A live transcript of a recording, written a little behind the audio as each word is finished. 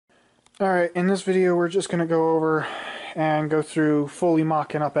Alright, in this video we're just going to go over and go through fully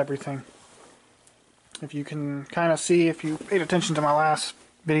mocking up everything. If you can kind of see, if you paid attention to my last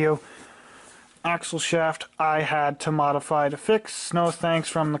video, axle shaft I had to modify to fix, no thanks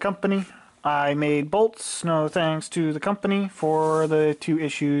from the company. I made bolts, no thanks to the company for the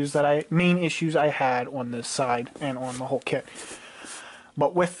main issues I had on this side and on the whole kit.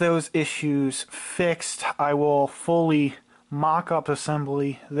 But with those issues fixed, I will fully mock-up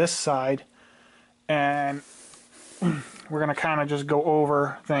assembly this side, and we're going to kind of just go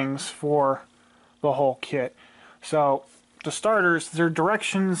over things for the whole kit. So, the starters, their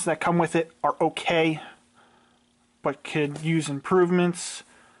directions that come with it are okay, but could use improvements.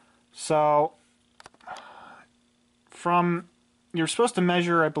 So, you're supposed to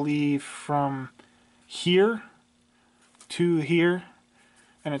measure, I believe, from here to here,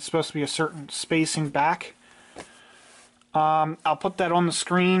 and it's supposed to be a certain spacing back. I'll put that on the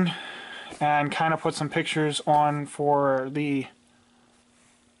screen and kind of put some pictures on for the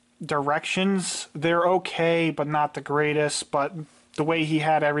directions. They're okay, but not the greatest, but the way he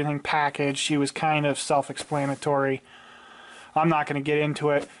had everything packaged, he was kind of self-explanatory. I'm not going to get into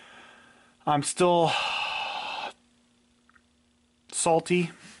it. I'm still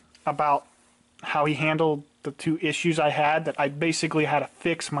salty about how he handled the two issues I had that I basically had to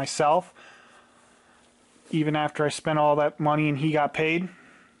fix myself, even after I spent all that money and he got paid.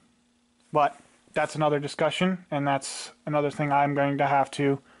 But that's another discussion, and that's another thing I'm going to have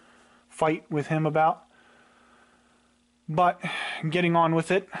to fight with him about. But getting on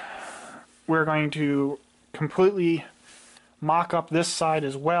with it, we're going to completely mock up this side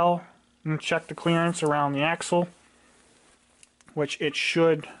as well and check the clearance around the axle, which it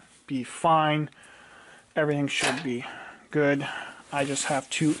should be fine. Everything should be good. I just have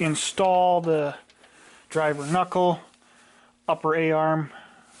to install the driver knuckle, upper A-arm,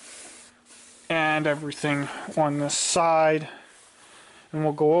 and everything on this side. And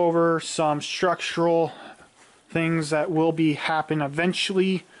we'll go over some structural things that will happen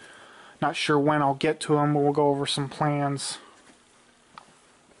eventually. Not sure when I'll get to them, but we'll go over some plans.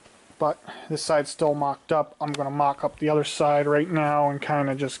 But this side's still mocked up. I'm going to mock up the other side right now and kind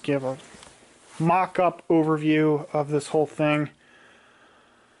of just give a mock-up overview of this whole thing.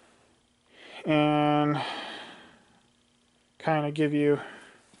 And kind of give you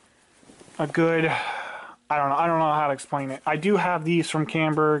a good, I don't know how to explain it. I do have these from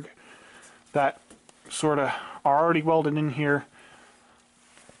Camberg that sort of are already welded in here,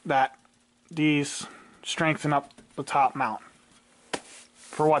 that these strengthen up the top mount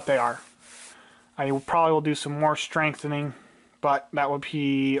for what they are. I probably will do some more strengthening, but that would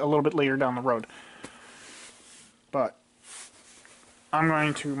be a little bit later down the road. But I'm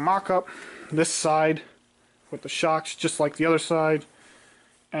going to mock up this side with the shocks just like the other side,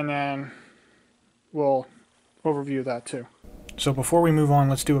 and then we'll overview that too. So before we move on,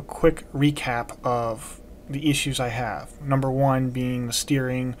 let's do a quick recap of the issues I have. Number one being the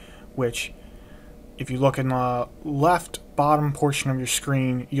steering, which if you look in the left bottom portion of your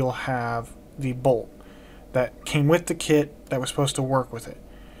screen, you'll have the bolt that came with the kit that was supposed to work with it.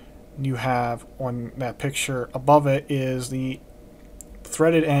 You have on that picture above it is the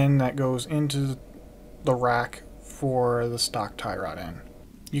threaded end that goes into the rack for the stock tie rod end.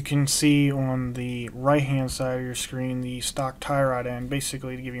 You can see on the right hand side of your screen the stock tie rod end,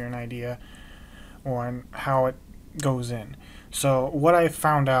 basically to give you an idea on how it goes in. So what I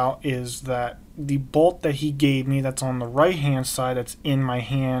found out is that the bolt that he gave me that's on the right hand side that's in my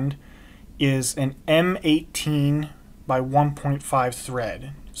hand is an M18 by 1.5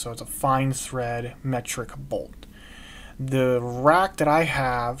 thread. So it's a fine thread metric bolt. The rack that I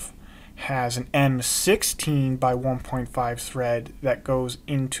have has an M16 by 1.5 thread that goes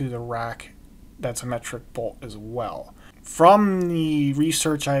into the rack that's a metric bolt as well. From the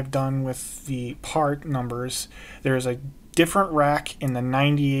research I've done with the part numbers, there's a different rack in the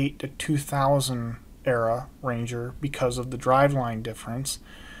 98 to 2000 era Ranger because of the driveline difference.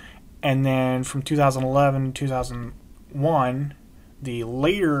 And then from 2011 to 2001, the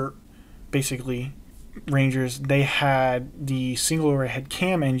later, basically, Rangers, they had the single overhead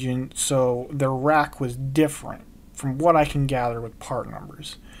cam engine, so their rack was different from what I can gather with part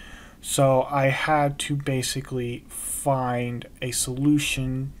numbers. So I had to basically find a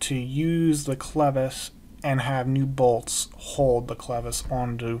solution to use the clevis and have new bolts hold the clevis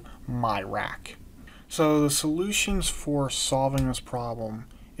onto my rack. So the solutions for solving this problem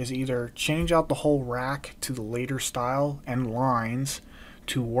is either change out the whole rack to the later style and lines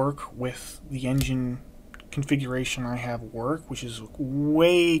to work with the engine configuration I have work, which is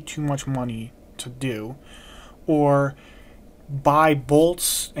way too much money to do, or buy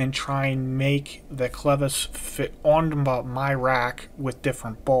bolts and try and make the clevis fit on my rack with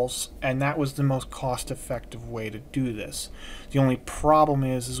different bolts, and that was the most cost-effective way to do this. The only problem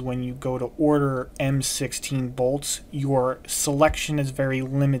is when you go to order M16 bolts, your selection is very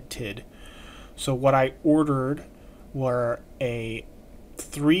limited. So what I ordered were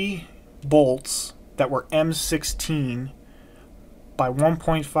 3 bolts that were M16 by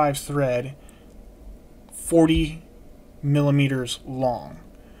 1.5 thread, 40 millimeters long,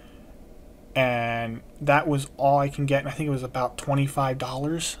 and that was all I can get, and I think it was about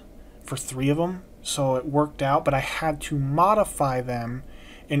 $25 for 3 of them, so it worked out. But I had to modify them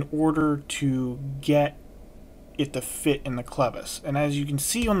in order to get it to fit in the clevis. And as you can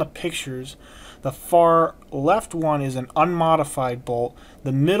see on the pictures, the far left one is an unmodified bolt,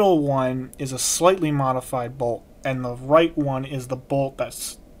 the middle one is a slightly modified bolt, and the right one is the bolt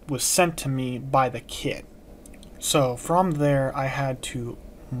that was sent to me by the kit. So from there, I had to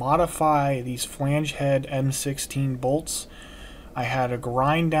modify these flange head M16 bolts. I had to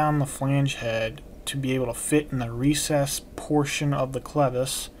grind down the flange head to be able to fit in the recess portion of the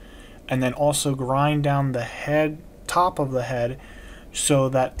clevis, and then also grind down the head, top of the head, so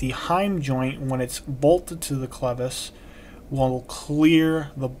that the heim joint, when it's bolted to the clevis, will clear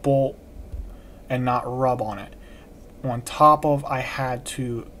the bolt and not rub on it. On top of, I had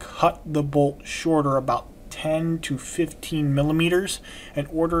to cut the bolt shorter, about 10 to 15 millimeters, in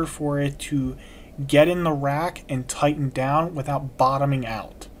order for it to get in the rack and tighten down without bottoming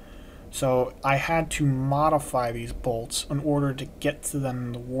out. So I had to modify these bolts in order to get to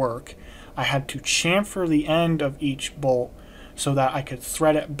them to work. I had to chamfer the end of each bolt so that I could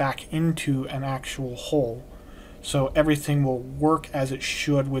thread it back into an actual hole, so everything will work as it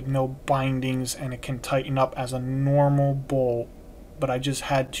should with no bindings, and it can tighten up as a normal bolt. But I just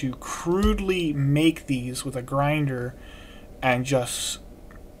had to crudely make these with a grinder and just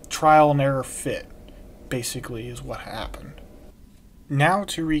trial and error fit, basically, is what happened. Now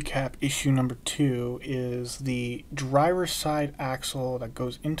to recap, issue number 2 is the driver's side axle that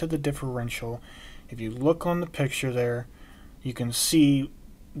goes into the differential. If you look on the picture there, you can see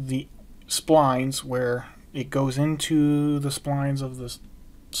the splines where it goes into the splines of the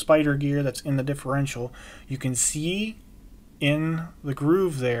spider gear that's in the differential. You can see in the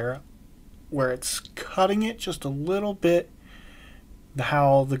groove there where it's cutting it just a little bit,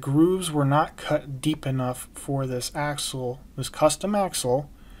 how the grooves were not cut deep enough for this axle, this custom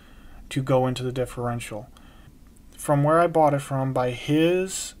axle, to go into the differential. From where I bought it from, by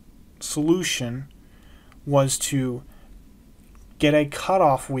his solution was to get a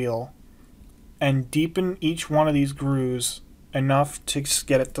cutoff wheel and deepen each one of these grooves enough to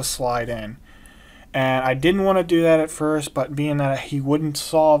get it to slide in. And I didn't want to do that at first, but being that he wouldn't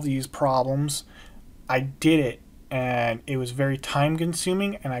solve these problems, I did it, and it was very time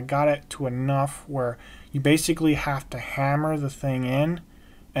consuming, and I got it to enough where you basically have to hammer the thing in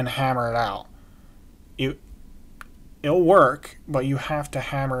and hammer it out. It'll work, but you have to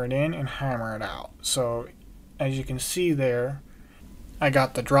hammer it in and hammer it out. So as you can see there, I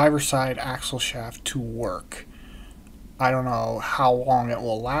got the driver's side axle shaft to work. I don't know how long it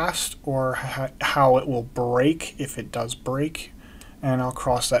will last or how it will break, if it does break, and I'll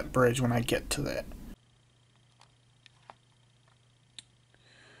cross that bridge when I get to that.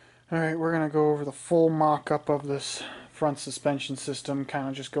 Alright, we're going to go over the full mock-up of this front suspension system, kind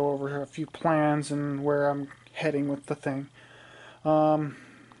of just go over a few plans and where I'm heading with the thing. I'm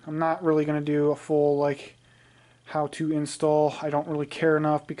not really going to do a full how to install. I don't really care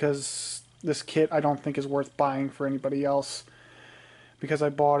enough, because this kit I don't think is worth buying for anybody else, because I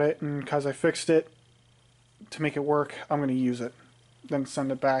bought it and because I fixed it to make it work. I'm going to use it, then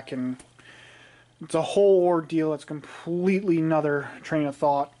send it back, and it's a whole ordeal. It's completely another train of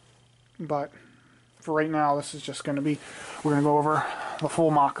thought, but for right now this is just going to be, we're going to go over the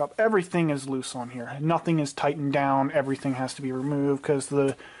full mock-up. Everything is loose on here. Nothing is tightened down. Everything has to be removed because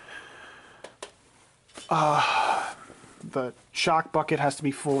the shock bucket has to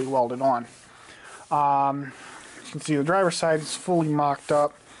be fully welded on. You can see the driver's side is fully mocked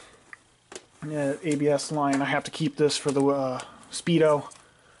up. ABS line, I have to keep this for the Speedo.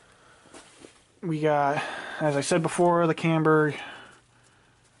 We got, as I said before, the camber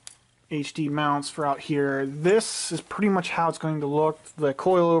HD mounts for out here. This is pretty much how it's going to look. The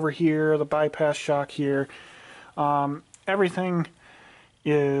coil over here, the bypass shock here. Everything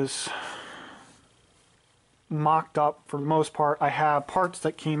is mocked up for the most part. I have parts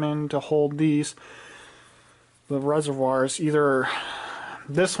that came in to hold the reservoirs. Either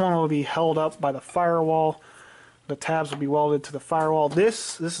this one will be held up by the firewall, the tabs will be welded to the firewall.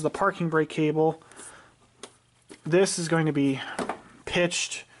 This is the parking brake cable. this is going to be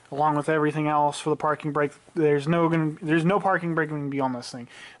pitched along with everything else for the parking brake. There's no parking brake going to be on this thing.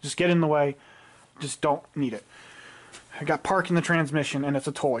 Just get in the way. Just don't need it. I got park in the transmission, and it's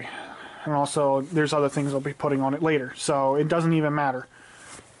a toy. And also, there's other things I'll be putting on it later, so it doesn't even matter.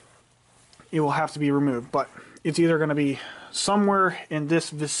 It will have to be removed, but it's either going to be somewhere in this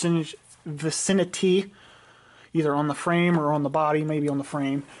vicinity, either on the frame or on the body, maybe on the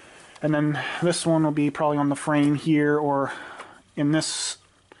frame. And then this one will be probably on the frame here, or in this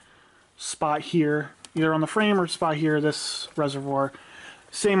spot here, either on the frame or spot here, this reservoir.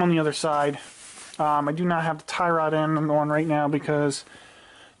 Same on the other side. I do not have the tie rod in on right now because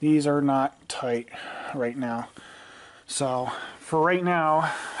these are not tight right now. So for right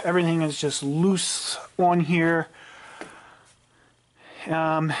now, everything is just loose on here.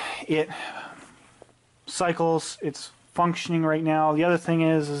 It cycles, it's functioning right now. The other thing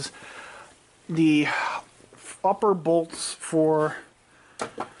is the upper bolts for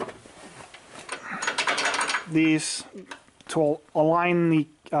these to align the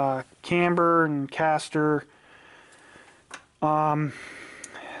camber and caster.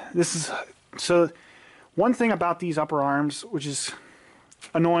 This is so. One thing about these upper arms, which is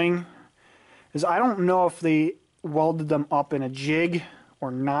annoying, is I don't know if they welded them up in a jig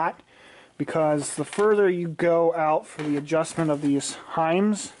or not, because the further you go out for the adjustment of these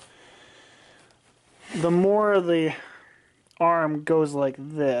heims, the more the arm goes like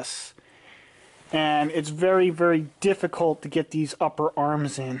this. And it's very, very difficult to get these upper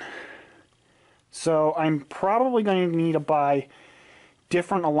arms in. So I'm probably going to need to buy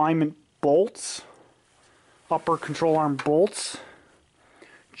different alignment bolts, upper control arm bolts,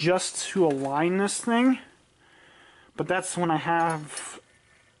 just to align this thing. But that's when I have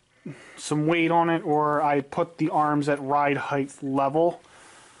some weight on it, or I put the arms at ride height level,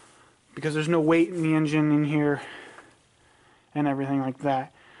 because there's no weight in the engine in here and everything like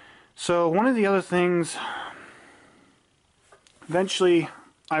that. So one of the other things eventually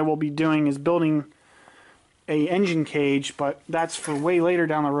I will be doing is building a engine cage, but that's for way later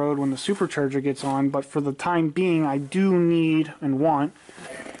down the road when the supercharger gets on. But for the time being, I do need and want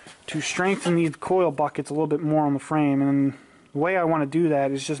to strengthen these coil buckets a little bit more on the frame. And the way I want to do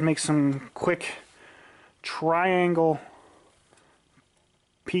that is just make some quick triangle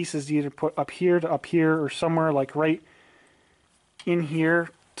pieces to either put up here to up here, or somewhere like right in here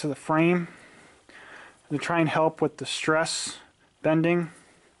to the frame, to try and help with the stress bending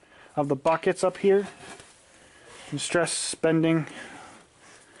of the buckets up here. And stress bending,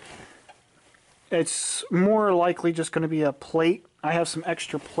 it's more likely just going to be a plate. I have some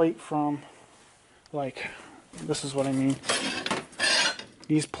extra plate from, like, this is what I mean.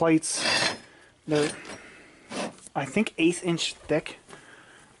 These plates, they're, I think, 1/8 inch thick,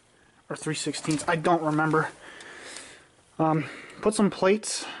 or 3/16. I don't remember. Put some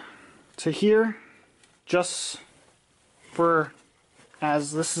plates to here, just for,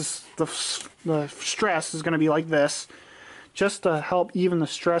 as this is the stress is going to be like this, just to help even the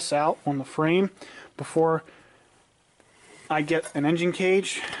stress out on the frame before I get an engine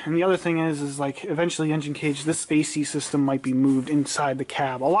cage. And the other thing is like, eventually engine cage, this AC system might be moved inside the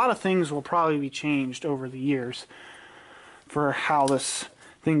cab. A lot of things will probably be changed over the years for how this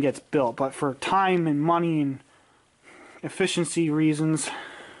thing gets built, but for time and money and efficiency reasons,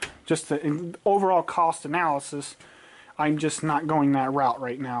 just the overall cost analysis, I'm just not going that route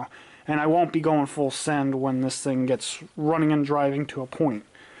right now. And I won't be going full send when this thing gets running and driving to a point.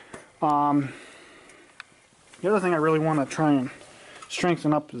 The other thing I really want to try and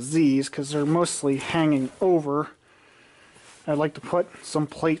strengthen up is these, because they're mostly hanging over. I'd like to put some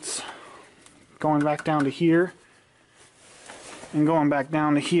plates going back down to here and going back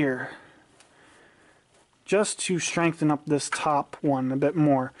down to here, just to strengthen up this top one a bit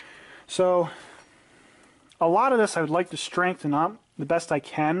more. So a lot of this I would like to strengthen up the best I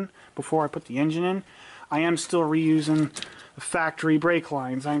can before I put the engine in. I am still reusing the factory brake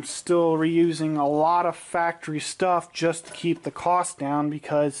lines. I'm still reusing a lot of factory stuff just to keep the cost down,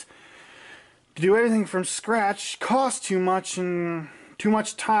 because to do everything from scratch costs too much, and too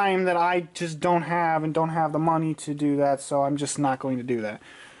much time that I just don't have, and don't have the money to do that, so I'm just not going to do that.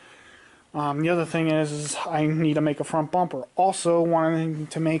 The other thing is I need to make a front bumper. Also wanting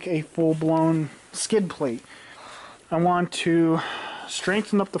to make a full-blown skid plate. I want to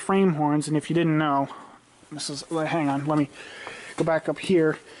strengthen up the frame horns, and if you didn't know, this is, hang on, let me go back up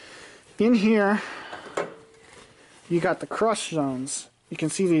here. In here, you got the crush zones. You can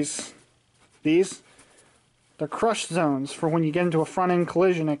see these, they're crush zones for when you get into a front end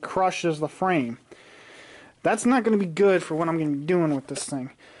collision, it crushes the frame. That's not going to be good for what I'm going to be doing with this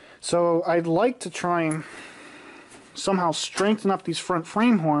thing. So I'd like to try and somehow strengthen up these front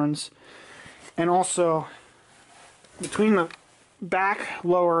frame horns, and also between the back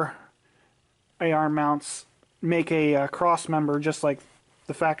lower AR mounts make a cross member just like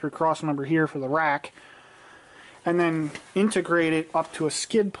the factory cross member here for the rack, and then integrate it up to a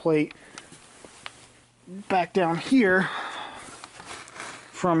skid plate back down here,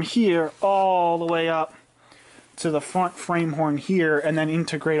 from here all the way up to the front frame horn here, and then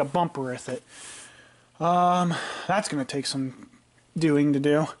integrate a bumper with it. That's going to take some doing to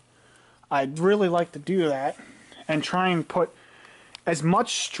do. I'd really like to do that and try and put as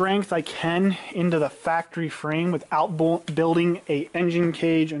much strength I can into the factory frame without building a engine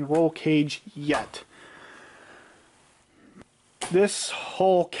cage and roll cage yet. This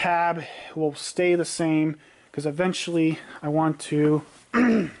whole cab will stay the same because eventually I want to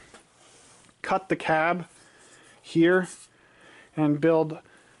cut the cab here and build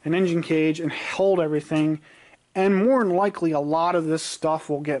an engine cage and hold everything, and more than likely a lot of this stuff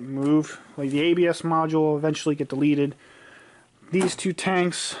will get moved. Like the ABS module will eventually get deleted, these two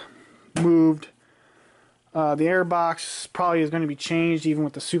tanks moved, the airbox probably is going to be changed even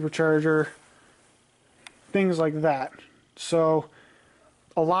with the supercharger, things like that. So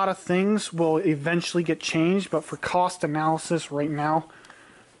a lot of things will eventually get changed, but for cost analysis right now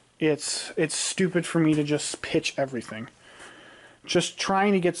it's stupid for me to just pitch everything. Just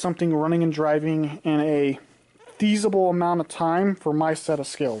trying to get something running and driving in a feasible amount of time for my set of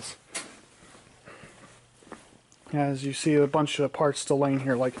skills. As you see, a bunch of parts still laying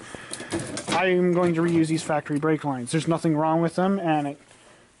here. Like, I'm going to reuse these factory brake lines. There's nothing wrong with them, and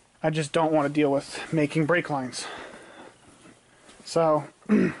I just don't want to deal with making brake lines. So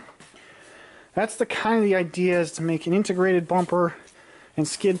that's the kind of the idea, is to make an integrated bumper and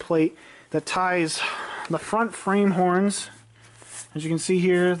skid plate that ties the front frame horns, as you can see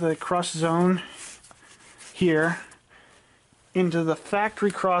here, the crush zone here, into the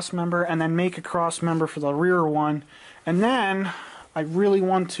factory cross member, and then make a cross member for the rear one. And then I really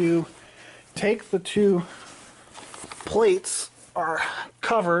want to take the two plates, or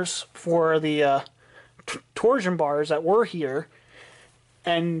covers, for the torsion bars that were here,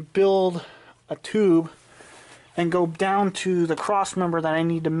 and build a tube and go down to the cross member that I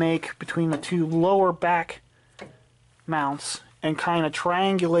need to make between the two lower back mounts, and kind of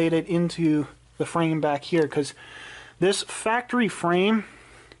triangulate it into the frame back here, because this factory frame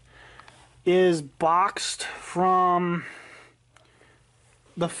is boxed from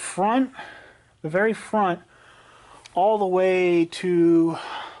the front, the very front, all the way to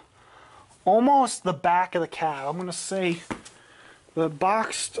almost the back of the cab. I'm going to say the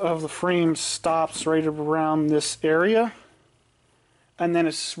box of the frame stops right around this area, and then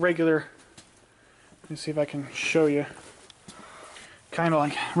it's regular. Let me see if I can show you. Kind of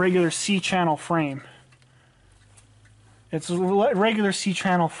like regular C-channel frame. It's a regular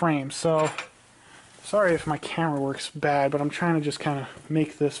C-channel frame, so sorry if my camera works bad, but I'm trying to just kind of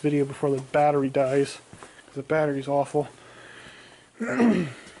make this video before the battery dies, because the battery's awful.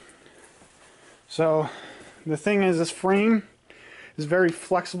 So the thing is, this frame is very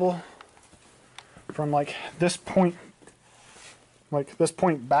flexible from like this point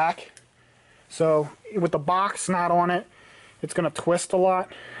back. So with the box not on it, it's going to twist a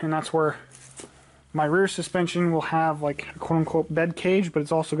lot, and that's where my rear suspension will have like a quote-unquote bed cage, but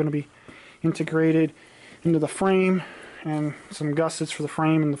it's also going to be integrated into the frame, and some gussets for the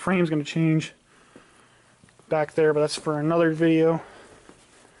frame, and the frame's going to change back there, but that's for another video.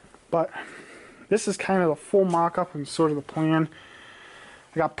 But this is kind of the full mock-up and sort of the plan.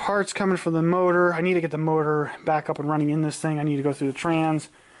 I got parts coming for the motor. I need to get the motor back up and running in this thing. I need to go through the trans.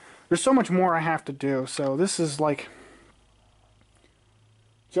 There's so much more I have to do, so this is like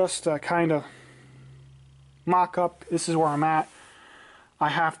just a kind of mock-up. This is where I'm at. I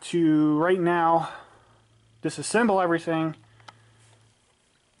have to right now disassemble everything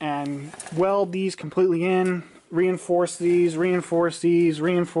and weld these completely in, reinforce these, reinforce these,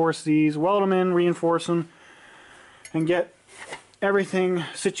 reinforce these, weld them in, reinforce them, and get everything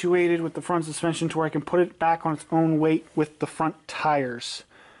situated with the front suspension to where I can put it back on its own weight with the front tires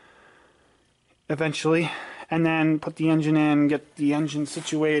eventually, and then put the engine in, get the engine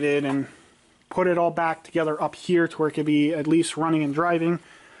situated, and put it all back together up here to where it could be at least running and driving,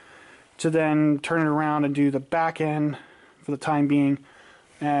 to then turn it around and do the back end for the time being.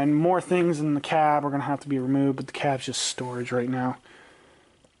 And more things in the cab are going to have to be removed, but the cab's just storage right now.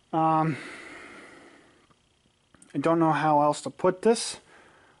 I don't know how else to put this,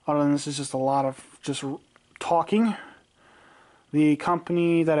 other than this is just a lot of just talking. The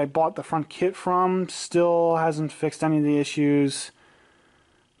company that I bought the front kit from still hasn't fixed any of the issues.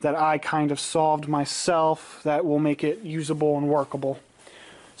 that I kind of solved myself that will make it usable and workable.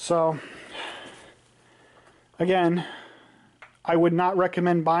 So again, I would not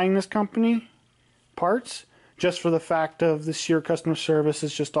recommend buying this company parts just for the fact of the sheer customer service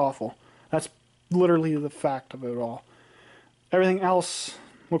is just awful. That's literally the fact of it all. Everything else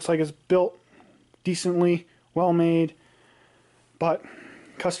looks like it's built decently, well made, but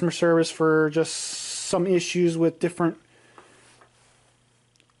customer service for just some issues with different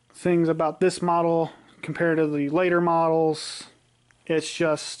things about this model compared to the later models, it's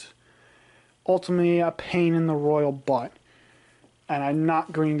just ultimately a pain in the royal butt. And I'm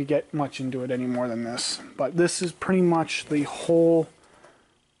not going to get much into it any more than this. But this is pretty much the whole,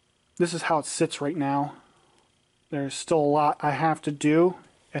 this is how it sits right now. There's still a lot I have to do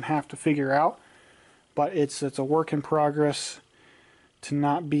and have to figure out. But it's a work in progress to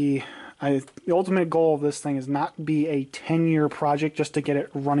not be, the ultimate goal of this thing is not be a 10-year project just to get it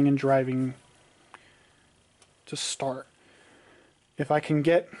running and driving to start. If I can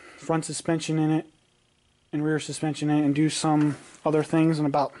get front suspension in it and rear suspension in it and do some other things in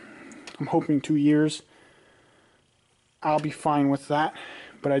about, I'm hoping 2 years, I'll be fine with that.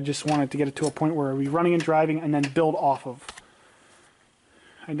 But I just wanted to get it to a point where we're running and driving and then build off of.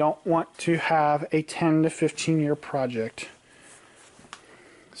 I don't want to have a 10 to 15 year project.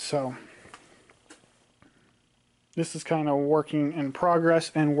 So this is kind of working in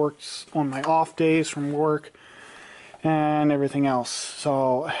progress and works on my off days from work and everything else.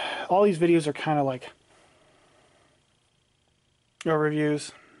 So all these videos are kind of like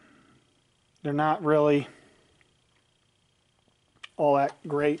overviews. They're not really all that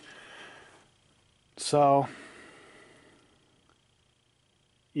great. So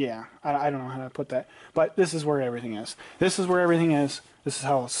yeah, I don't know how to put that. But this is where everything is. This is where everything is. This is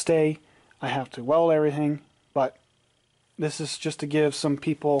how it'll stay. I have to weld everything. But this is just to give some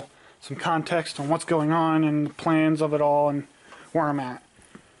people some context on what's going on and the plans of it all and where I'm at.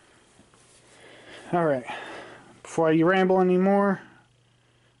 Alright. Before I ramble anymore,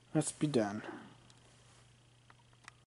 let's be done.